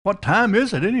What time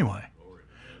is it anyway?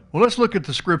 Well, let's look at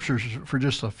the scriptures for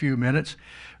just a few minutes.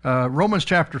 Romans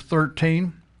chapter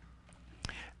 13.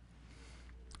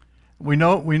 We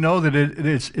know that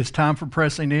it's time for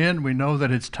pressing in. We know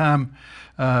that it's time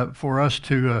for us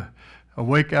to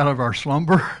awake out of our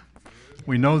slumber.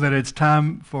 We know that it's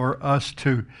time for us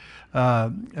to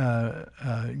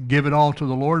give it all to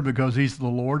the Lord, because He's the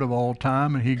Lord of all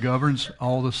time and He governs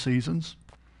all the seasons.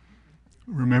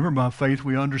 Remember, by faith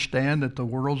we understand that the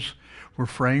worlds were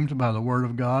framed by the Word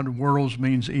of God. Worlds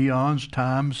means eons,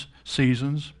 times,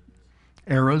 seasons,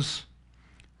 eras,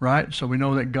 right? So we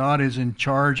know that God is in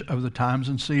charge of the times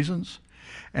and seasons.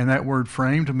 And that word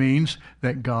framed means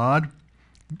that God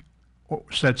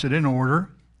sets it in order,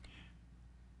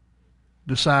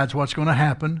 decides what's going to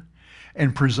happen,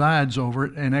 and presides over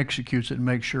it and executes it and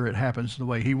makes sure it happens the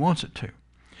way He wants it to.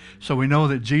 So we know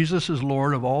that Jesus is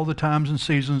Lord of all the times and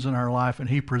seasons in our life, and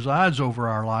He presides over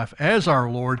our life as our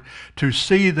Lord to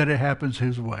see that it happens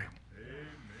His way. Amen.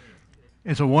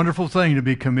 It's a wonderful thing to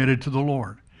be committed to the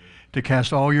Lord, to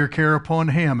cast all your care upon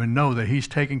Him and know that He's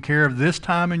taking care of this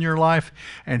time in your life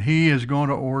and He is going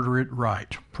to order it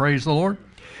right. Praise the Lord.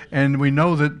 And we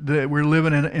know that we're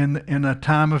living in a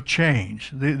time of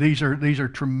change. These are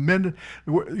tremendous.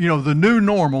 You know, the new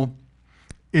normal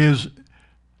is...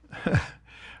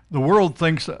 The world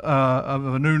thinks of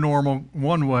a new normal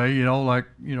one way,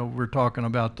 we're talking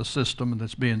about the system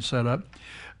that's being set up.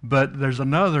 But there's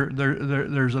another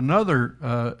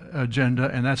agenda,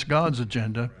 and that's God's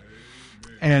agenda.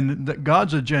 And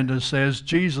God's agenda says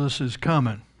Jesus is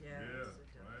coming.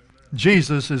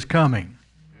 Jesus is coming.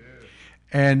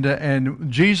 And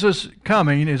Jesus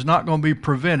coming is not going to be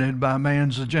prevented by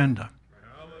man's agenda.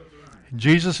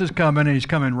 Jesus is coming, and He's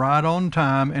coming right on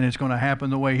time, and it's going to happen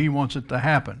the way He wants it to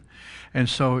happen. And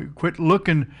so quit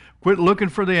looking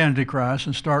for the Antichrist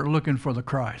and start looking for the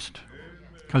Christ,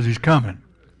 because He's coming.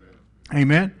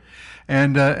 Amen.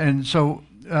 And so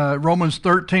Romans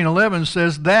 13:11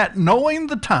 says that, knowing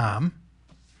the time,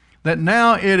 that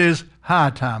now it is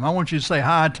high time. I want you to say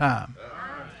high time.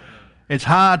 It's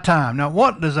high time. Now,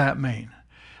 what does that mean?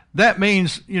 That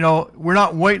means, we're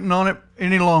not waiting on it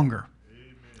any longer.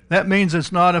 That means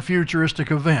it's not a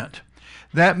futuristic event.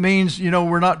 That means,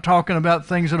 we're not talking about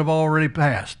things that have already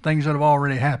passed, things that have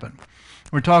already happened.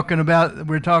 We're talking about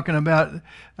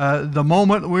the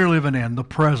moment we're living in, the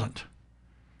present.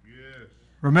 Yes.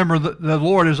 Remember, the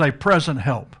Lord is a present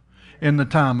help in the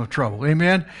time of trouble.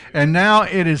 Amen? And now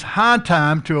it is high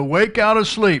time to awake out of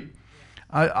sleep.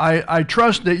 I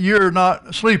trust that you're not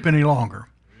asleep any longer.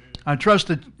 I trust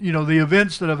that, the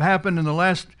events that have happened in the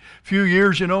last few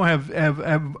years,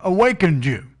 have awakened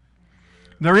you.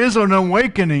 There is an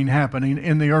awakening happening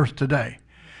in the earth today.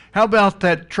 How about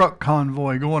that truck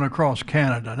convoy going across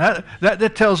Canada?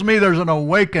 That tells me there's an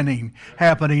awakening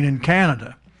happening in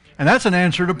Canada. And that's an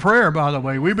answer to prayer, by the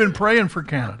way. We've been praying for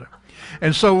Canada.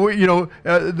 And so, we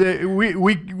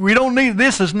don't need,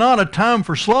 this is not a time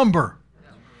for slumber.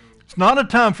 It's not a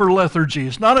time for lethargy.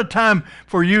 It's not a time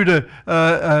for you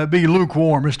to be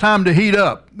lukewarm. It's time to heat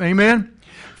up. Amen?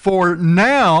 For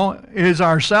now is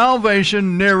our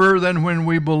salvation nearer than when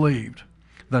we believed.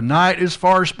 The night is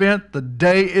far spent, the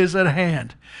day is at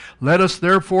hand. Let us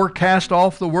therefore cast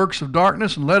off the works of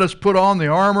darkness, and let us put on the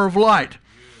armor of light.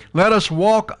 Let us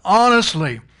walk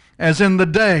honestly as in the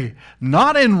day,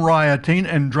 not in rioting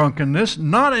and drunkenness,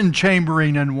 not in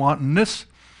chambering and wantonness,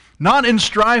 not in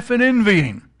strife and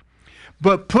envying.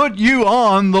 But put you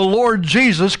on the Lord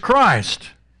Jesus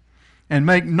Christ, and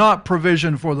make not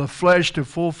provision for the flesh to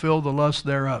fulfill the lust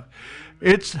thereof.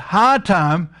 It's high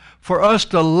time for us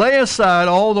to lay aside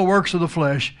all the works of the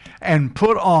flesh and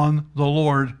put on the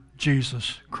Lord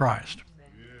Jesus Christ.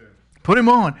 Put Him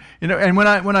on. And when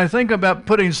I think about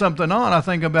putting something on, I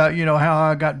think about, how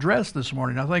I got dressed this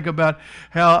morning. I think about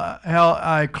how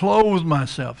I clothed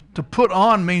myself. To put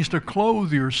on means to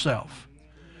clothe yourself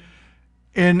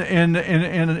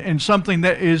in something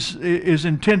that is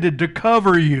intended to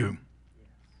cover you,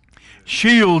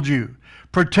 shield you,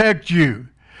 protect you.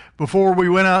 Before we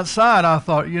went outside, I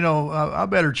thought, I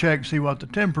better check and see what the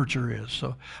temperature is.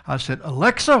 So I said,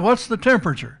 Alexa, what's the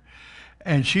temperature?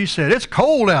 And she said, it's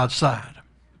cold outside.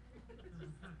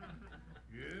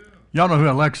 Y'all know who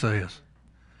Alexa is.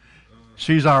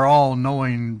 She's our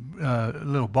all-knowing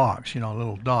little box,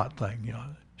 little dot thing.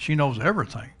 She knows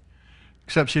everything.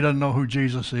 Except she doesn't know who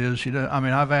Jesus is.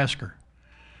 I've asked her.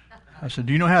 I said,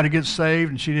 do you know how to get saved?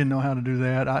 And she didn't know how to do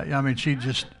that.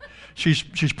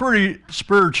 She's pretty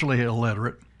spiritually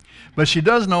illiterate. But she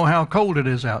does know how cold it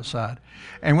is outside.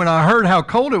 And when I heard how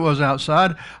cold it was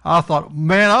outside, I thought,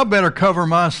 man, I better cover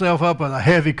myself up with a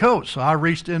heavy coat. So I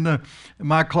reached into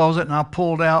my closet and I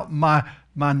pulled out my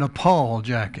Nepal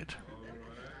jacket.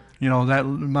 You know,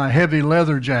 my heavy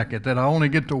leather jacket that I only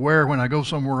get to wear when I go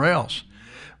somewhere else.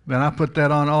 And I put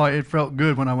that on. Oh, it felt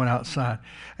good when I went outside.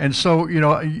 And so, you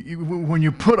know, when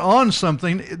you put on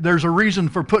something, there's a reason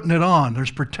for putting it on.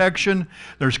 There's protection.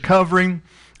 There's covering.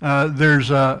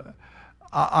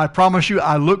 I promise you,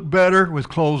 I look better with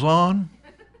clothes on.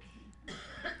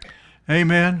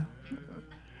 Amen.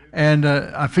 And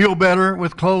I feel better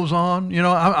with clothes on. You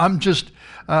know,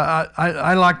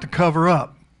 I like to cover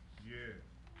up.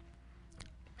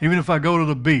 Even if I go to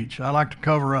the beach, I like to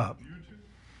cover up.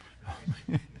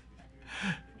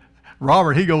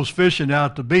 Robert, he goes fishing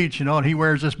out at the beach, you know, and he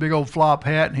wears this big old flop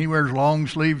hat, and he wears long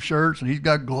sleeve shirts, and he's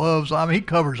got gloves. I mean, he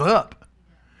covers up.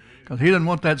 Because he doesn't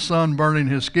want that sun burning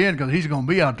his skin, because he's going to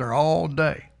be out there all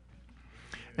day.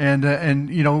 And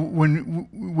you know, when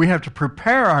we have to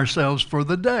prepare ourselves for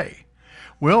the day.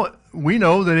 Well, we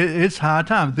know that it's high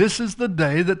time. This is the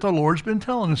day that the Lord's been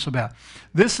telling us about.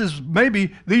 These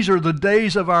are the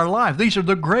days of our life. These are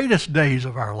the greatest days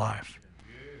of our life.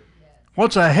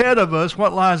 What's ahead of us,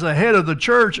 what lies ahead of the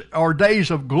church, are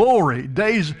days of glory,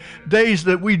 days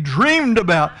that we dreamed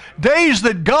about, days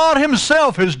that God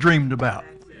Himself has dreamed about.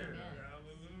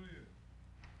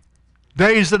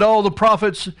 Days that all the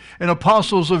prophets and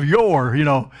apostles of yore, you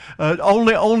know,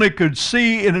 only could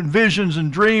see in visions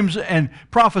and dreams and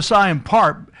prophesy in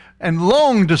part and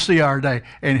long to see our day.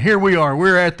 And here we are.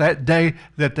 We're at that day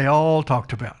that they all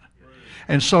talked about.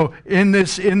 And so in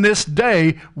this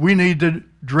day, we need to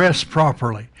dress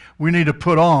properly. We need to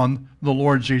put on the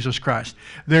Lord Jesus Christ.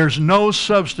 There's no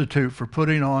substitute for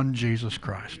putting on Jesus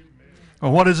Christ.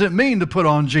 Well, what does it mean to put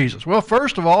on Jesus? Well,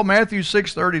 first of all, Matthew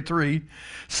 6:33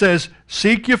 says,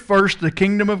 "Seek ye first the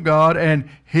kingdom of God and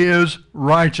His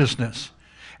righteousness,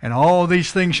 and all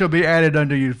these things shall be added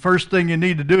unto you." First thing you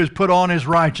need to do is put on His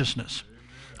righteousness.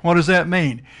 What does that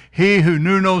mean? He who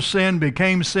knew no sin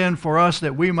became sin for us,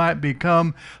 that we might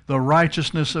become the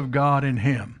righteousness of God in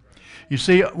Him. You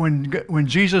see, when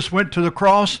Jesus went to the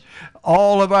cross,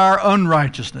 all of our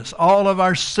unrighteousness, all of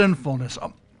our sinfulness,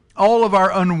 all of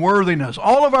our unworthiness,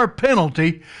 all of our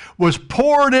penalty was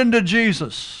poured into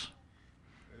Jesus.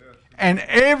 And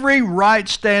every right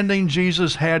standing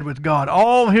Jesus had with God,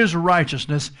 all His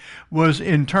righteousness was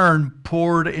in turn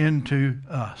poured into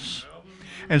us.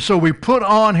 And so we put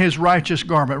on His righteous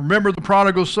garment. Remember the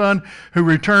prodigal son who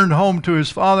returned home to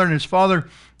his father, and his father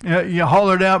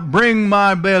hollered out, "Bring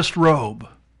my best robe."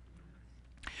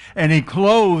 And he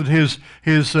clothed his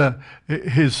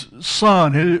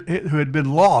son who had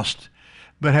been lost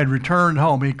but had returned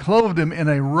home. He clothed him in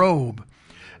a robe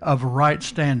of right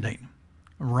standing,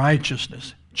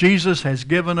 righteousness. Jesus has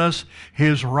given us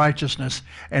His righteousness,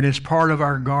 and it's part of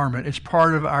our garment. It's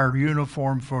part of our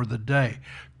uniform for the day.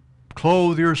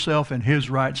 Clothe yourself in His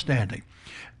right standing.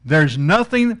 There's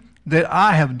nothing that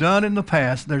I have done in the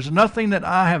past, there's nothing that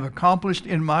I have accomplished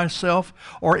in myself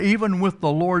or even with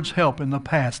the Lord's help in the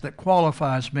past that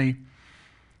qualifies me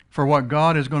for what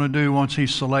God is going to do once He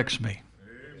selects me.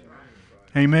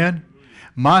 Amen?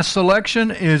 My selection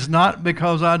is not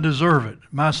because I deserve it.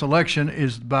 My selection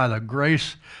is by the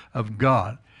grace of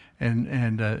God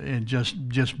and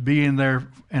just being there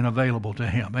and available to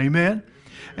Him. Amen?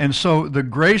 And so the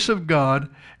grace of God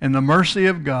and the mercy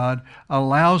of God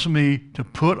allows me to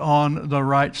put on the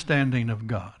right standing of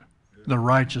God, the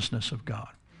righteousness of God.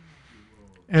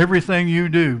 Everything you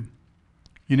do,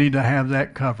 you need to have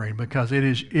that covering, because it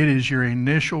is your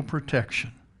initial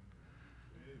protection.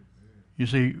 You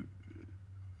see,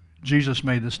 Jesus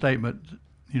made the statement,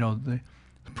 you know, the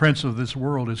prince of this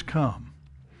world is come,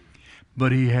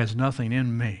 but he has nothing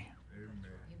in me.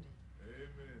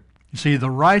 You see,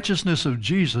 the righteousness of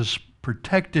Jesus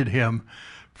protected him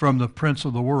from the prince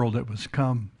of the world that was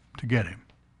come to get him.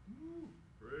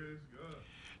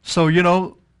 So, you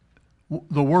know,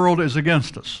 the world is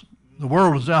against us. The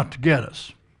world is out to get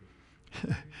us.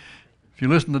 If you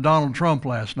listen to Donald Trump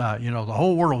last night, you know, the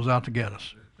whole world is out to get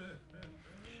us.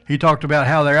 He talked about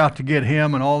how they're out to get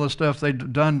him and all the stuff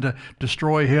they've done to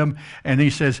destroy him. And he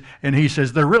says,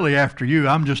 they're really after you.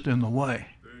 I'm just in the way.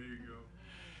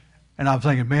 And I'm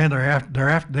thinking, man,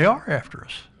 they are after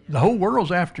us. The whole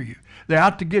world's after you. They're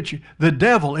out to get you. The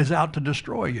devil is out to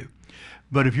destroy you.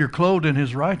 But if you're clothed in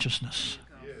his righteousness,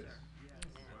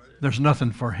 there's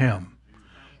nothing for him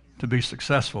to be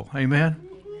successful. Amen?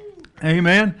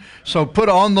 Amen? So put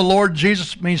on the Lord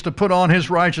Jesus means to put on his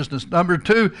righteousness. Number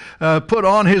two, put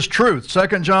on his truth.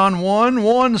 2 John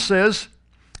 1:1 says,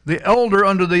 the elder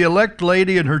under the elect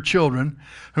lady and her children,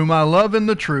 whom I love in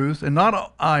the truth, and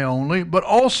not I only, but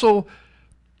also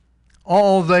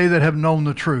all they that have known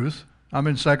the truth. I'm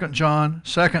in 2 John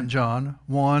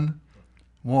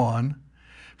 1:1.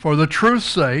 For the truth's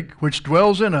sake, which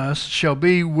dwells in us, shall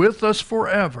be with us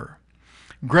forever.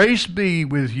 Grace be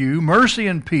with you, mercy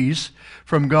and peace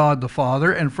from God the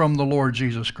Father and from the Lord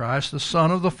Jesus Christ, the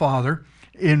Son of the Father,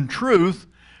 in truth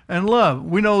and love.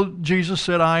 We know Jesus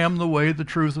said, I am the way, the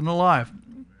truth, and the life.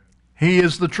 He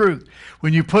is the truth.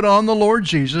 When you put on the Lord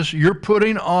Jesus, you're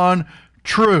putting on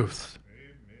truth.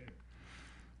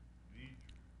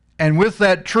 And with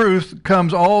that truth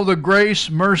comes all the grace,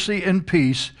 mercy, and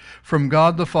peace from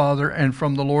God the Father and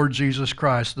from the Lord Jesus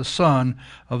Christ, the Son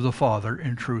of the Father,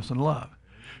 in truth and love.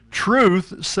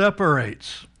 Truth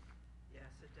separates. Yes,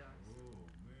 it does.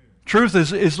 Truth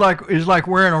is like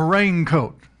wearing a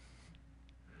raincoat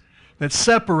that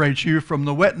separates you from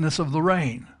the wetness of the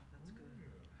rain.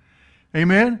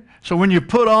 Amen? So when you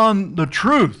put on the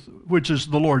truth, which is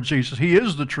the Lord Jesus, He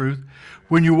is the truth.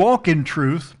 When you walk in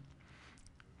truth,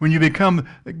 when you become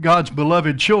God's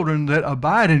beloved children that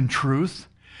abide in truth,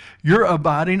 you're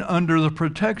abiding under the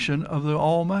protection of the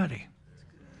Almighty.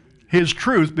 His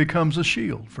truth becomes a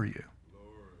shield for you,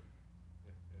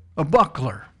 a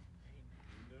buckler,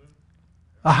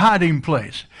 a hiding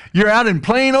place. You're out in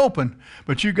plain open,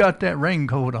 but you got that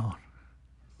raincoat on.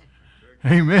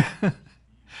 Amen.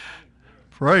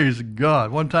 Praise God.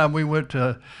 One time we went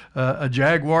to a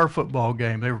Jaguar football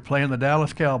game. They were playing the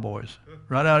Dallas Cowboys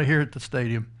right out here at the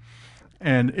stadium,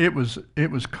 and it was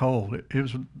cold.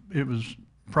 It was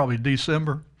probably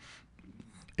December.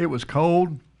 It was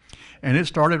cold, and it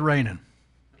started raining.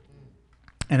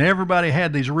 And everybody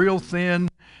had these real thin,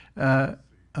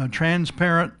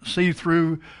 transparent,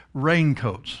 see-through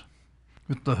raincoats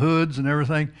with the hoods and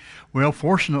everything. Well,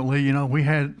 fortunately, we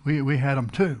had them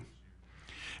too.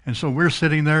 And so we're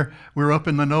sitting there, we're up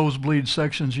in the nosebleed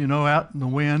sections, out in the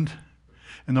wind,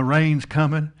 and the rain's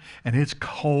coming, and it's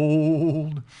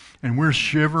cold, and we're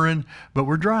shivering, but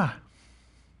we're dry.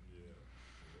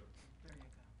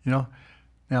 Now,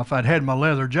 if I'd had my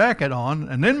leather jacket on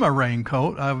and then my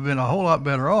raincoat, I'd have been a whole lot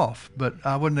better off. But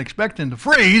I wasn't expecting to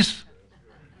freeze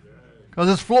because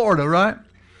it's Florida, right?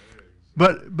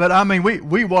 But I mean,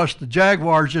 we watched the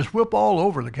Jaguars just whip all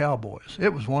over the Cowboys.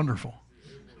 It was wonderful.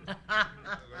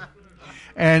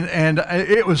 And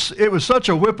it was such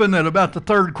a whipping that about the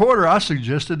third quarter I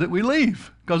suggested that we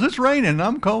leave because it's raining and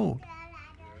I'm cold.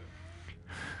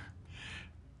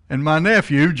 And my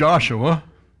nephew, Joshua,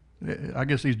 I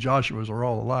guess these Joshuas are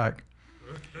all alike.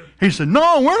 He said,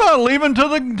 no, we're not leaving till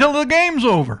the game's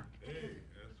over.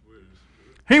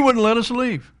 He wouldn't let us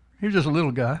leave. He was just a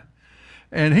little guy.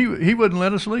 And he wouldn't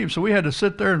let us leave. So we had to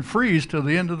sit there and freeze till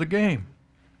the end of the game.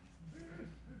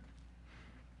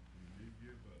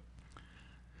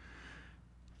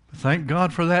 Thank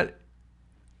God for that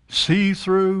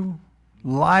see-through,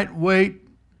 lightweight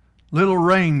little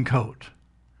raincoat.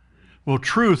 Well,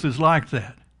 truth is like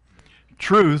that.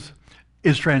 Truth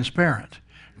is transparent.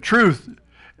 Truth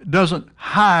doesn't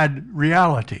hide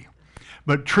reality,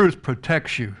 but truth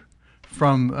protects you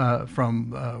from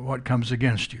what comes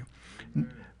against you.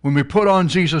 When we put on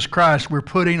Jesus Christ, we're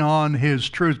putting on His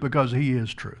truth because He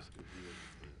is truth.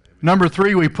 Number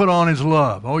 3, we put on His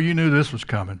love. Oh, you knew this was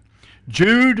coming.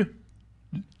 Jude,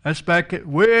 that's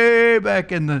way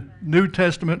back in the New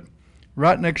Testament,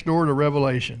 right next door to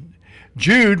Revelation.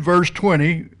 Jude, verse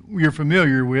 20, you're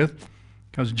familiar with,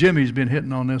 because Jimmy's been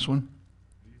hitting on this one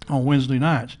on Wednesday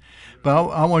nights. But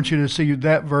I want you to see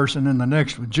that verse and then the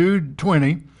next one. Jude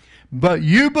 20, but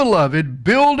you, beloved,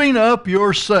 building up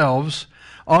yourselves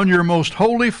on your most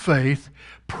holy faith,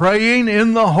 praying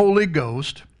in the Holy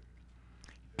Ghost,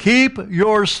 keep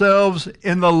yourselves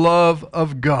in the love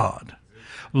of God,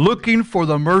 looking for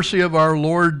the mercy of our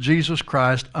Lord Jesus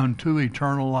Christ unto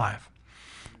eternal life.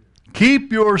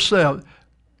 Keep yourself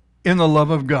in the love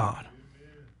of God.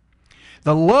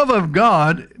 The love of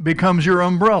God becomes your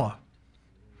umbrella.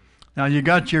 Now you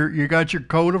got your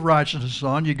coat of righteousness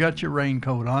on, you got your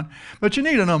raincoat on, but you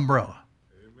need an umbrella.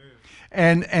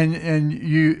 Amen. And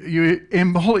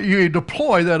you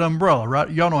deploy that umbrella, right?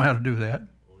 Y'all know how to do that.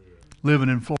 Oh, yeah. Living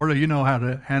in Florida, you know how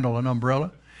to handle an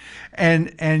umbrella.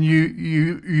 And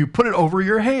you put it over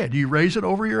your head. You raise it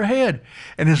over your head.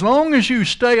 And as long as you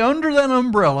stay under that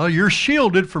umbrella, you're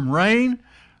shielded from rain,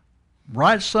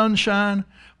 bright sunshine,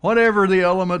 whatever the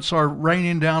elements are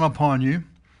raining down upon you,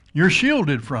 you're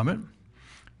shielded from it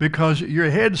because your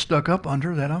head's stuck up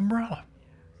under that umbrella.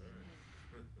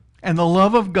 And the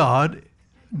love of God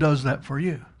does that for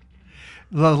you.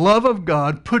 The love of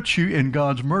God puts you in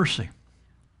God's mercy.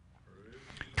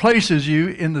 places you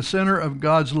in the center of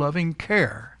God's loving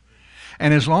care.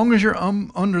 And as long as you're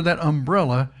under that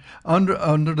umbrella, under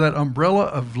that umbrella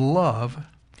of love,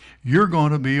 you're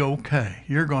going to be okay.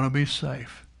 You're going to be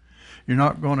safe. You're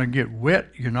not going to get wet.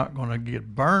 You're not going to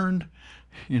get burned.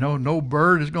 You know, no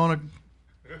bird is going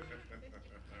to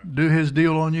do his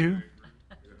deal on you.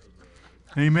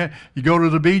 Amen. You go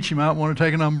to the beach, you might want to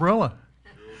take an umbrella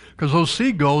because those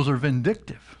seagulls are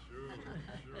vindictive.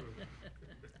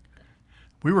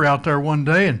 We were out there one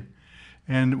day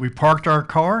and we parked our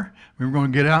car. We were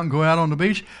going to get out and go out on the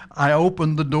beach. I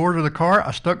opened the door to the car. I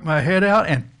stuck my head out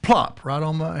and plop right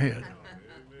on my head.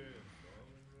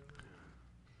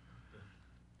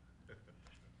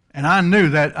 And I knew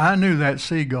that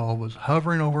seagull was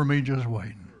hovering over me just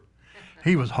waiting.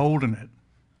 He was holding it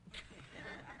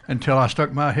until I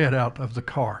stuck my head out of the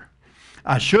car.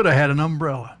 I should have had an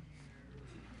umbrella.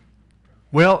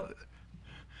 Well,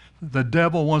 the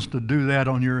devil wants to do that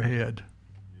on your head.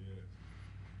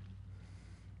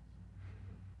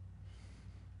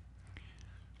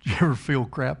 Do you ever feel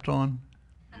crapped on?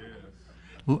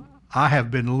 Yes. I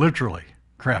have been literally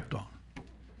crapped on.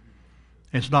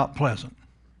 It's not pleasant.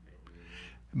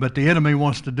 But the enemy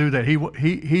wants to do that.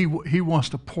 He wants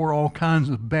to pour all kinds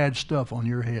of bad stuff on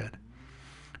your head.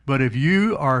 But if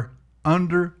you are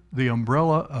under the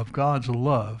umbrella of God's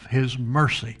love, His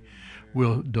mercy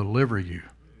will deliver you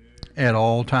at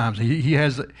all times.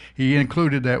 He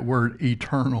included that word,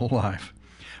 eternal life.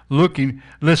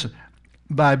 Listen,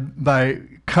 by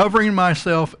covering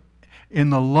myself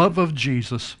in the love of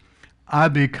Jesus, I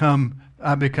become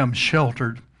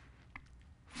sheltered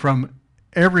from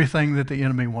everything that the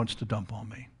enemy wants to dump on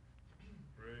me.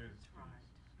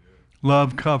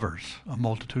 Love covers a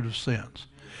multitude of sins.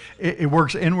 It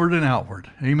works inward and outward.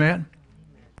 Amen?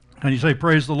 And you say,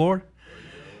 praise the Lord?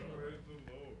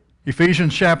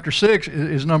 Ephesians chapter 6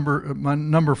 is my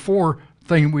number 4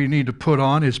 thing we need to put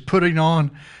on is putting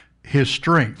on His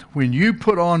strength. When you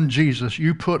put on Jesus,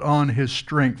 you put on His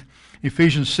strength.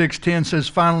 Ephesians 6:10 says,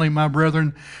 finally, my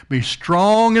brethren, be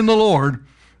strong in the Lord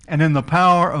and in the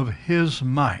power of His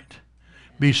might.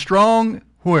 Be strong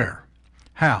where?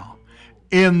 How?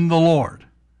 In the Lord.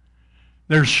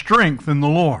 There's strength in the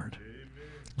Lord.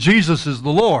 Jesus is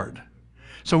the Lord.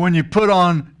 So when you put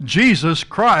on Jesus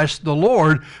Christ, the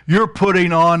Lord, you're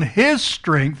putting on His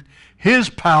strength, His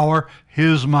power,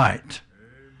 His might.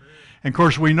 And of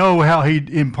course, we know how He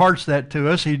imparts that to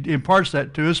us. He imparts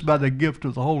that to us by the gift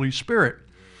of the Holy Spirit.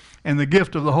 And the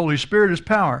gift of the Holy Spirit is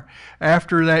power.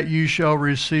 After that, you shall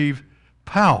receive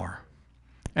power.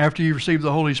 After you receive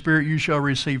the Holy Spirit, you shall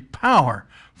receive power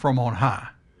from on high.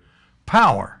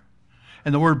 Power.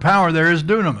 And the word power there is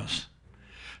dunamis.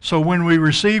 So when we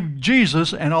receive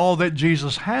Jesus and all that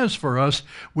Jesus has for us,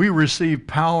 we receive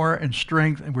power and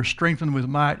strength, and we're strengthened with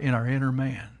might in our inner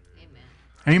man.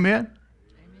 Amen? Amen?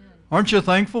 Aren't you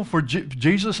thankful for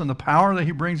Jesus and the power that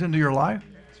He brings into your life?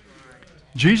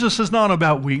 Jesus is not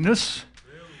about weakness.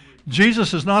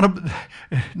 Jesus is not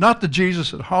the Jesus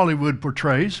that Hollywood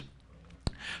portrays,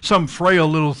 some frail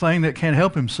little thing that can't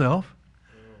help himself.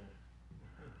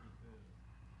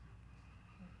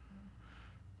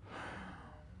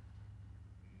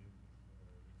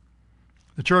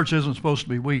 The church isn't supposed to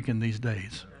be weak in these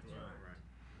days.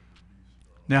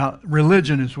 Now,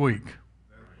 religion is weak.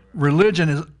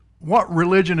 What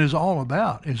religion is all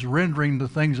about is rendering the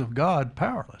things of God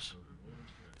powerless,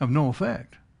 of no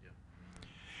effect.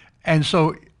 And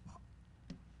so,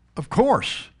 of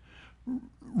course,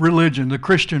 religion, the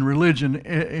Christian religion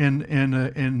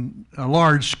in a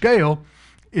large scale,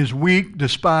 is weak,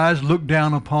 despised, looked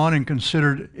down upon, and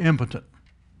considered impotent.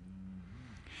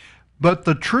 But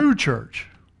the true church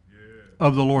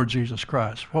of the Lord Jesus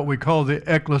Christ, what we call the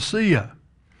ecclesia,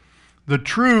 the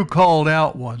true called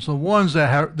out ones, the ones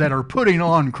that are putting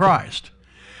on Christ,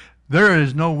 there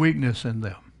is no weakness in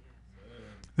them.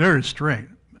 There is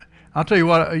strength. I'll tell you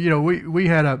what, we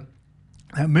had a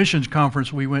missions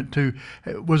conference we went to.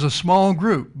 It was a small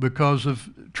group because of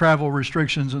travel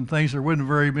restrictions and things. There wasn't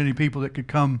very many people that could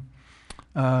come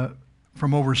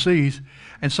from overseas.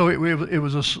 And so it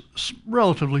was a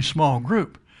relatively small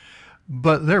group.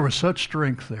 But there was such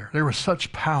strength there. There was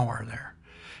such power there.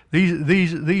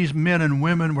 These men and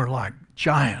women were like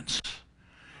giants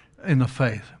in the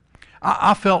faith.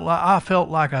 I felt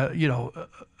like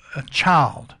a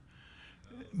child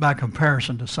by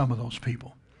comparison to some of those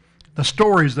people. The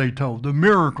stories they told, the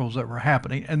miracles that were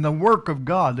happening, and the work of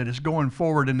God that is going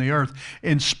forward in the earth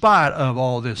in spite of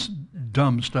all this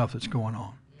dumb stuff that's going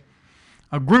on.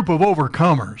 A group of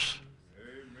overcomers.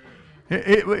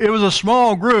 It was a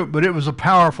small group, but it was a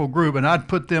powerful group, and I'd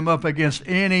put them up against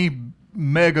any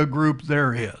mega group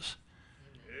there is.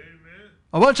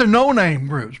 A bunch of no-name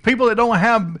groups, people that don't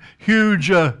have huge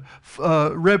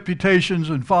reputations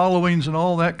and followings and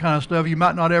all that kind of stuff. You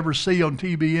might not ever see on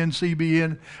TBN,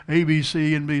 CBN,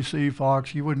 ABC, NBC,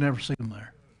 Fox. You would never see them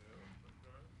there.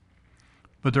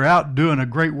 But they're out doing a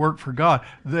great work for God.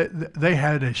 They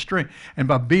had a strength. And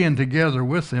by being together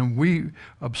with them, we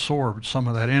absorbed some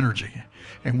of that energy.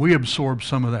 And we absorbed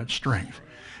some of that strength.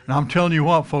 And I'm telling you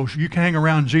what, folks, you can hang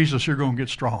around Jesus, you're going to get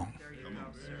strong.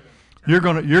 You're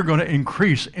going to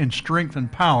increase in strength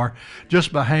and power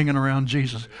just by hanging around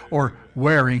Jesus or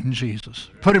wearing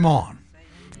Jesus. Put him on.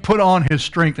 Put on his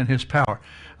strength and his power.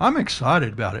 I'm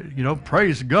excited about it. You know,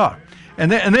 praise God.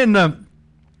 And then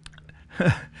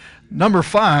number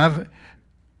 5.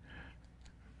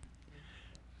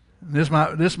 This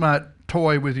might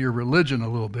toy with your religion a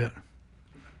little bit.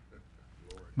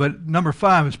 But number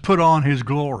 5 is put on his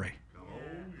glory.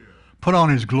 Put on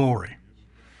his glory.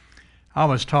 I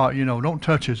was taught, you know, don't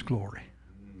touch his glory.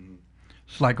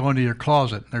 It's like going to your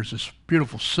closet and there's this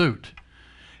beautiful suit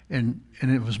and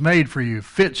it was made for you,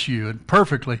 fits you and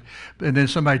perfectly, and then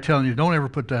somebody telling you, don't ever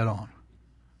put that on.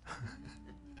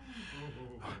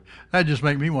 That just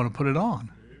makes me want to put it on.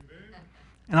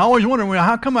 And I always wonder, well,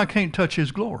 how come I can't touch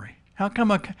his glory? How come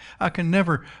I can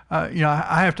never,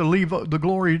 I have to leave the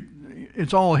glory,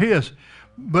 it's all his.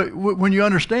 But when you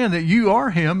understand that you are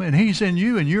him and he's in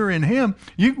you and you're in him,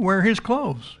 you can wear his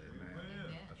clothes.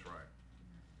 Amen. That's right.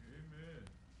 Amen.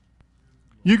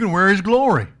 You can wear his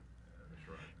glory. That's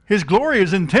right. His glory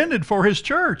is intended for his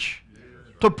church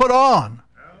to put on.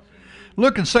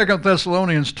 Look in 2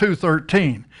 Thessalonians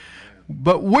 2:13.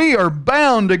 But we are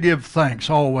bound to give thanks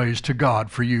always to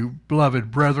God for you, beloved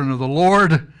brethren of the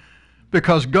Lord,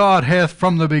 because God hath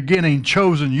from the beginning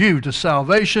chosen you to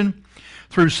salvation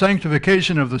through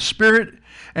sanctification of the Spirit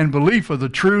and belief of the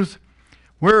truth,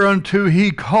 whereunto he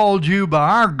called you by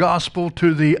our gospel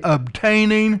to the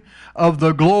obtaining of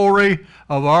the glory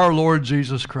of our Lord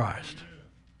Jesus Christ.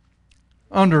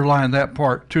 Underline that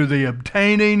part, to the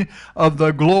obtaining of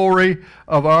the glory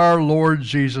of our Lord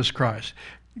Jesus Christ.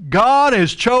 God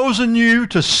has chosen you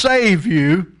to save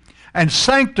you and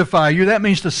sanctify you. That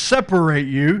means to separate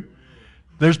you.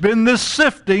 There's been this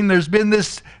sifting. There's been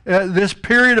this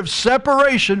period of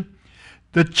separation,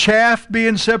 the chaff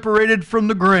being separated from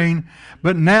the grain.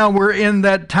 But now we're in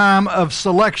that time of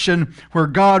selection where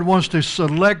God wants to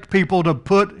select people to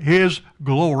put his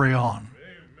glory on.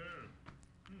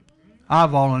 I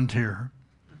volunteer.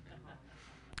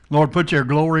 Lord, put your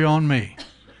glory on me.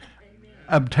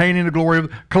 Obtaining the glory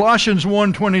of Colossians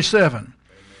 1:27.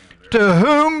 To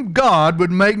whom God would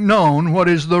make known what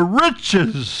is the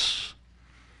riches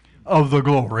of the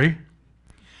glory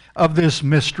of this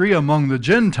mystery among the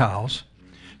Gentiles.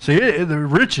 See, the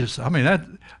riches, I mean, that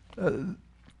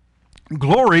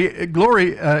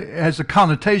glory has a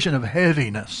connotation of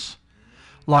heaviness,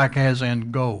 like as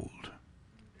in gold.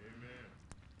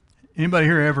 Anybody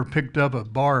here ever picked up a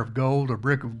bar of gold, a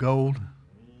brick of gold?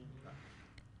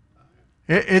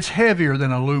 It's heavier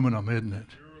than aluminum, isn't it?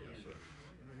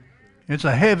 It's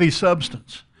a heavy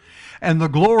substance. And the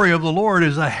glory of the Lord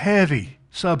is a heavy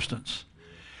substance.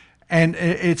 And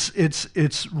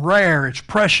it's rare, it's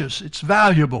precious, it's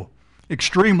valuable,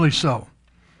 extremely so.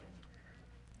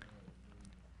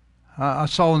 I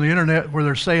saw on the internet where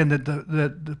they're saying that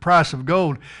the price of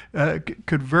gold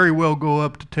could very well go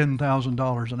up to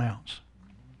 $10,000 an ounce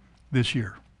this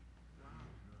year.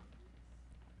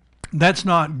 That's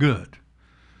not good.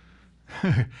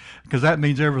 Because that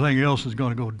means everything else is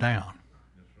going to go down.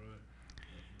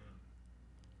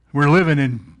 We're living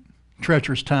in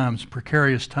treacherous times,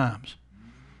 precarious times.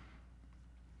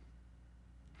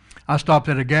 I stopped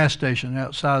at a gas station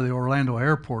outside of the Orlando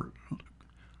airport a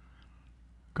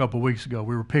couple of weeks ago.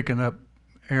 We were picking up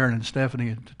Aaron and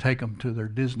Stephanie to take them to their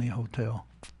Disney hotel.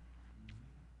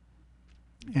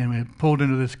 And we pulled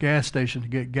into this gas station to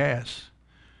get gas.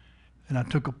 And I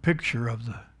took a picture of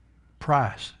the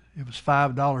price. It was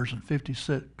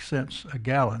 $5.56 a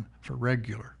gallon for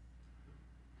regular.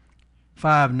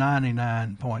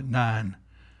 $5.99.9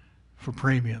 for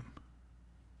premium.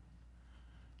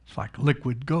 It's like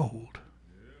liquid gold.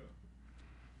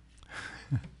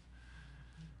 Yeah.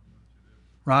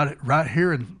 Right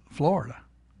here in Florida.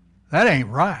 That ain't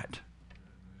right.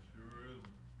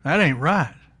 That ain't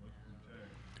right.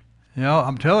 You know,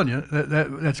 I'm telling you,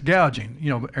 that's gouging, you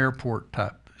know, airport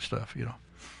type stuff, you know.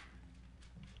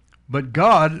 But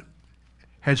God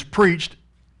has preached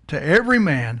to every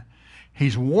man.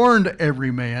 He's warned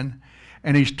every man,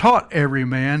 and he's taught every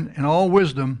man in all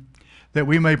wisdom that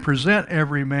we may present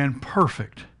every man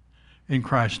perfect in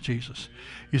Christ Jesus.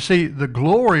 You see, the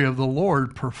glory of the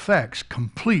Lord perfects,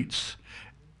 completes.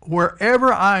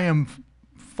 Wherever I am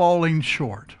falling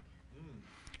short,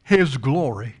 His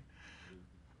glory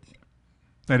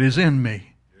that is in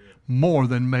me more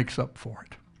than makes up for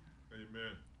it.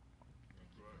 Amen.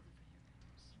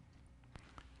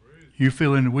 That's right. You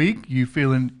feeling weak? You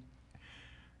feeling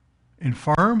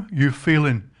infirm? You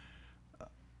feeling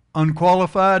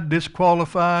unqualified,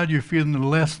 disqualified? You feeling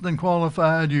less than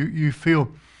qualified? You feel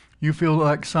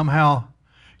like somehow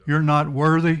you're not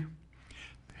worthy?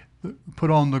 Put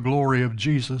on the glory of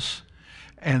Jesus,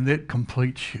 and it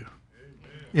completes you.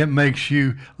 Amen. It makes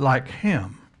you like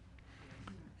Him.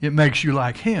 It makes you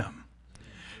like Him.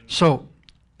 So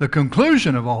the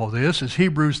conclusion of all this is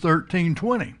Hebrews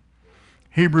 13:20.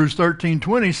 Hebrews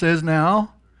 13:20 says,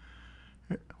 now,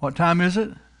 what time is it?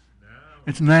 Now.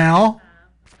 It's now.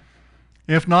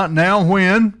 If not now,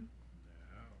 when?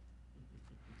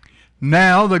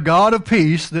 Now the God of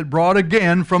peace that brought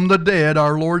again from the dead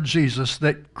our Lord Jesus,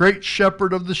 that great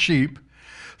shepherd of the sheep,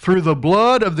 through the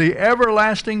blood of the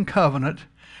everlasting covenant,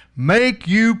 make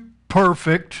you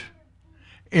perfect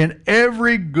in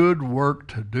every good work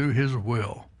to do His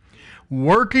will,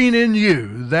 working in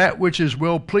you that which is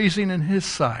well-pleasing in His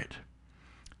sight,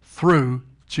 through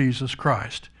Jesus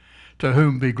Christ, to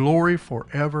whom be glory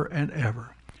forever and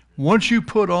ever. Once you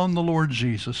put on the Lord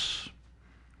Jesus,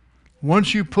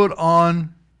 once you put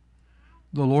on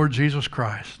the Lord Jesus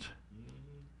Christ,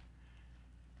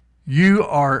 you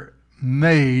are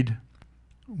made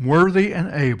worthy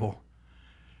and able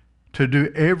to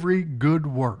do every good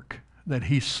work that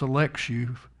He selects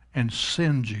you and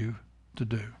sends you to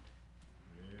do.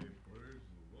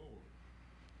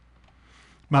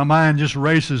 My mind just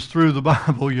races through the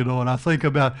Bible, and I think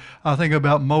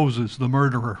about Moses, the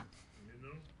murderer,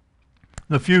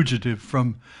 the fugitive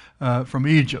from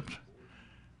Egypt,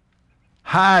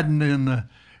 hiding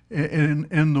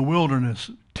in the wilderness,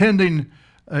 tending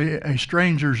a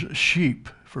stranger's sheep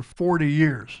for 40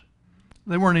 years.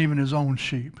 They weren't even his own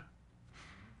sheep.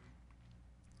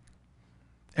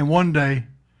 And one day,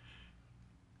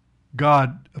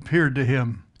 God appeared to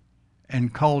him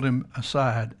and called him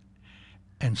aside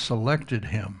and selected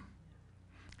him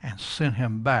and sent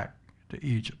him back to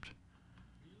Egypt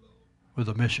with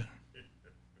a mission.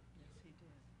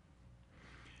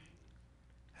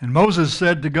 And Moses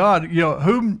said to God,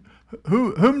 whom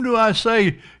do I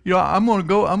say, I'm going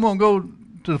to go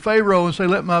to Pharaoh and say,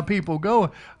 let my people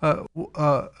go.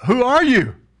 Who are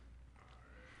you?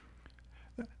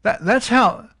 That's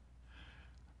how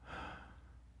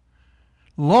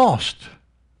lost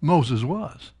Moses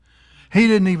was. He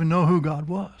didn't even know who God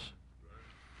was.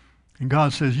 And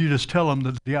God says, you just tell him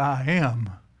that the I Am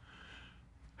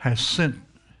has sent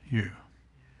you.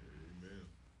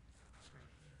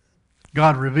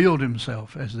 God revealed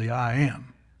Himself as the I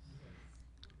Am.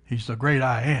 He's the great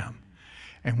I Am.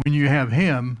 And when you have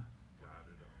Him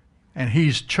and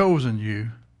He's chosen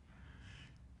you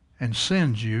and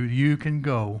sends you, you can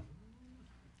go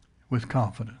with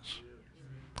confidence.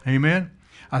 Amen?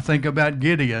 I think about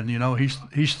Gideon.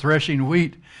 He's threshing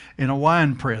wheat in a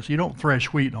wine press. You don't thresh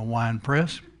wheat in a wine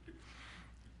press.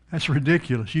 That's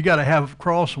ridiculous. You got to have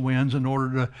crosswinds in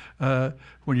order to,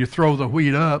 when you throw the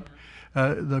wheat up,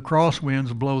 the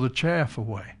crosswinds blow the chaff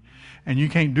away. And you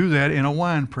can't do that in a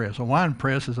wine press. A wine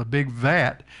press is a big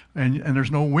vat, and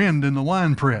there's no wind in the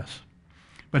wine press.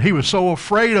 But he was so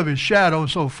afraid of his shadow and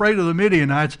so afraid of the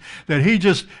Midianites that he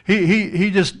just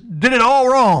did it all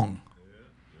wrong.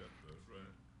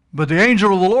 But the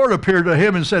angel of the Lord appeared to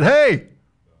him and said, hey,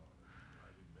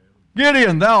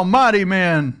 Gideon, thou mighty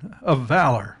man of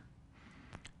valor.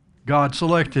 God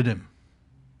selected him.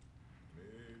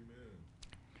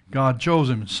 God chose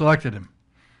him and selected him.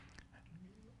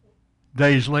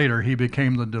 Days later, he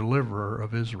became the deliverer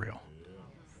of Israel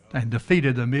and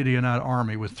defeated the Midianite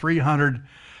army with 300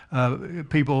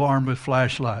 people armed with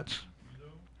flashlights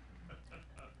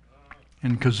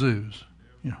and kazoos.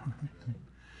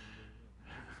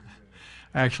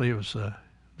 Actually, it was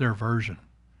their version.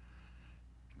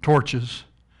 Torches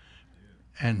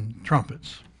and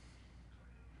trumpets.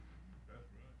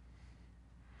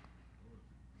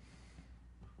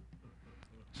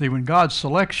 See, when God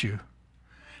selects you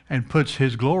and puts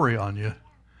His glory on you,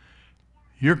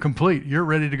 you're complete. You're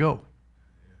ready to go.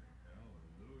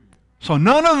 So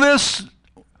none of this,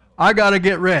 I got to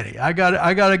get ready. I got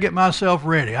to get myself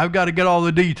ready. I've got to get all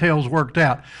the details worked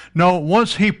out. No,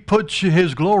 once He puts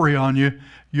His glory on you,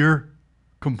 you're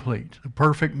complete. The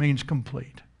perfect means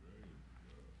complete.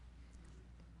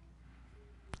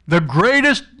 The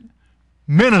greatest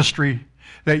ministry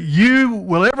that you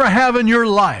will ever have in your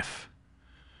life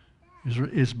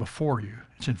is before you.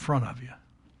 It's in front of you.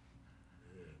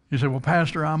 You say, well,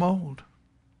 Pastor, I'm old.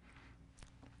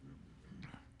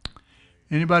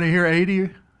 Anybody here 80?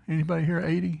 Anybody here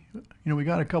 80? You know, we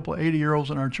got a couple of 80-year-olds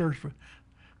in our church, but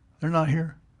they're not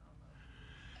here.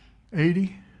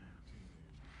 80?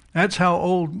 That's how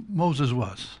old Moses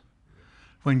was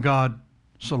when God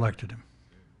selected him.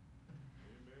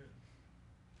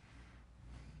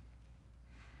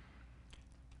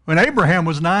 When Abraham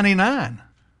was 99,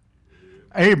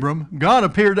 God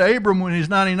appeared to Abram when he's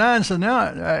 99 and said, now,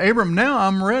 Abram, now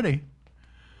I'm ready.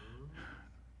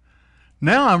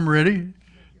 Now I'm ready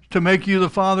to make you the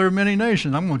father of many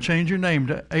nations. I'm going to change your name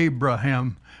to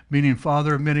Abraham, meaning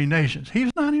father of many nations.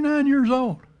 He's 99 years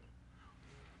old.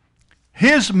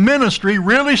 His ministry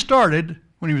really started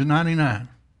when he was 99.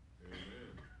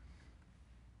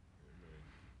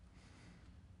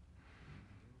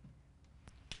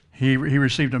 He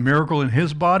received a miracle in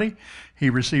his body. He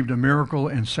received a miracle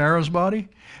in Sarah's body.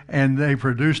 And they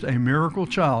produced a miracle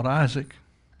child, Isaac.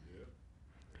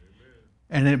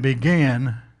 And it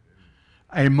began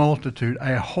a multitude,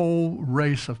 a whole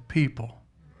race of people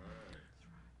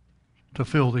to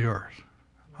fill the earth.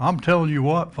 I'm telling you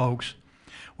what, folks,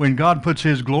 when God puts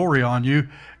his glory on you,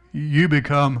 you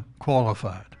become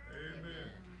qualified.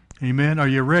 Amen. Are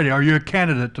you ready? Are you a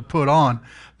candidate to put on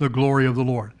the glory of the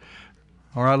Lord?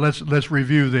 All right, let's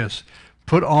review this.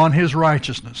 Put on his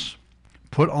righteousness.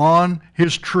 Put on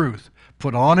his truth.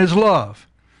 Put on his love.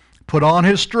 Put on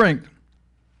his strength.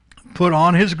 Put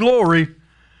on his glory,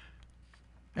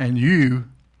 and you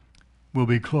will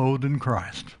be clothed in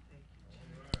Christ.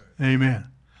 Amen.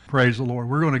 Praise the Lord.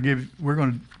 We're going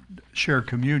to share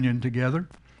communion together.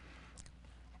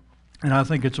 And I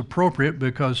think it's appropriate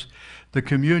because the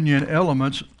communion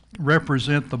elements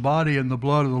represent the body and the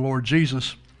blood of the Lord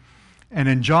Jesus. And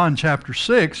in John chapter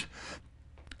 6,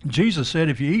 Jesus said,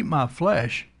 if you eat my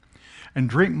flesh and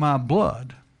drink my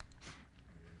blood,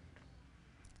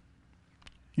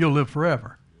 you'll live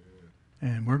forever.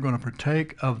 And we're going to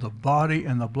partake of the body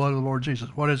and the blood of the Lord Jesus.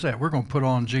 What is that? We're going to put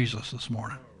on Jesus this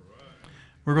morning.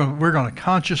 We're going to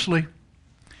consciously,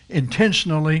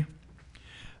 intentionally,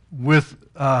 with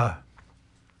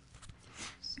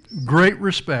great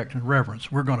respect and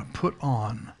reverence, we're going to put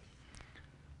on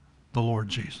the Lord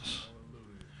Jesus.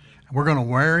 We're going to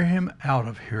wear him out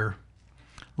of here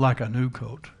like a new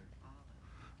coat.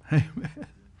 Amen.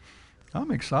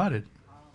 I'm excited.